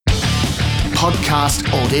Podcast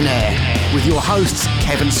Ordinaire with your hosts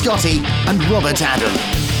Kevin Scotty and Robert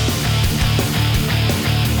Adam.